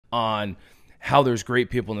on how there's great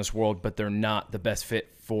people in this world, but they're not the best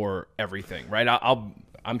fit for everything, right?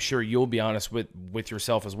 I'm sure you'll be honest with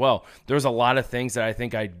yourself as well. There's a lot of things that I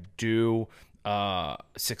think I do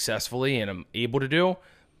successfully and I'm able to do,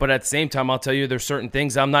 but at the same time, I'll tell you there's certain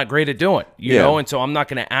things I'm not great at doing, you know, and so I'm not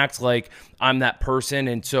going to act like I'm that person.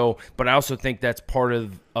 And so, but I also think that's part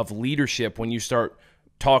of leadership when you start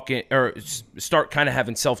talking or start kind of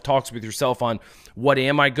having self-talks with yourself on what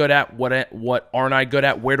am I good at, what aren't I good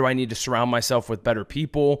at, where do I need to surround myself with better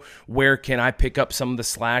people, where can I pick up some of the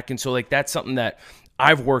slack. And so like that's something that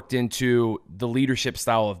I've worked into the leadership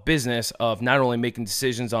style of business of not only making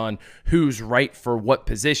decisions on who's right for what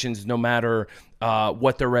positions, no matter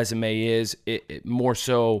what their resume is, it more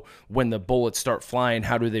so when the bullets start flying,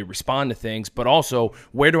 how do they respond to things, but also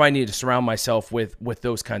where do I need to surround myself with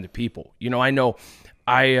those kind of people. You know, I know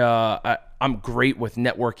I'm great with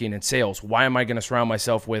networking and sales. Why am I going to surround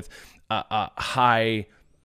myself with a high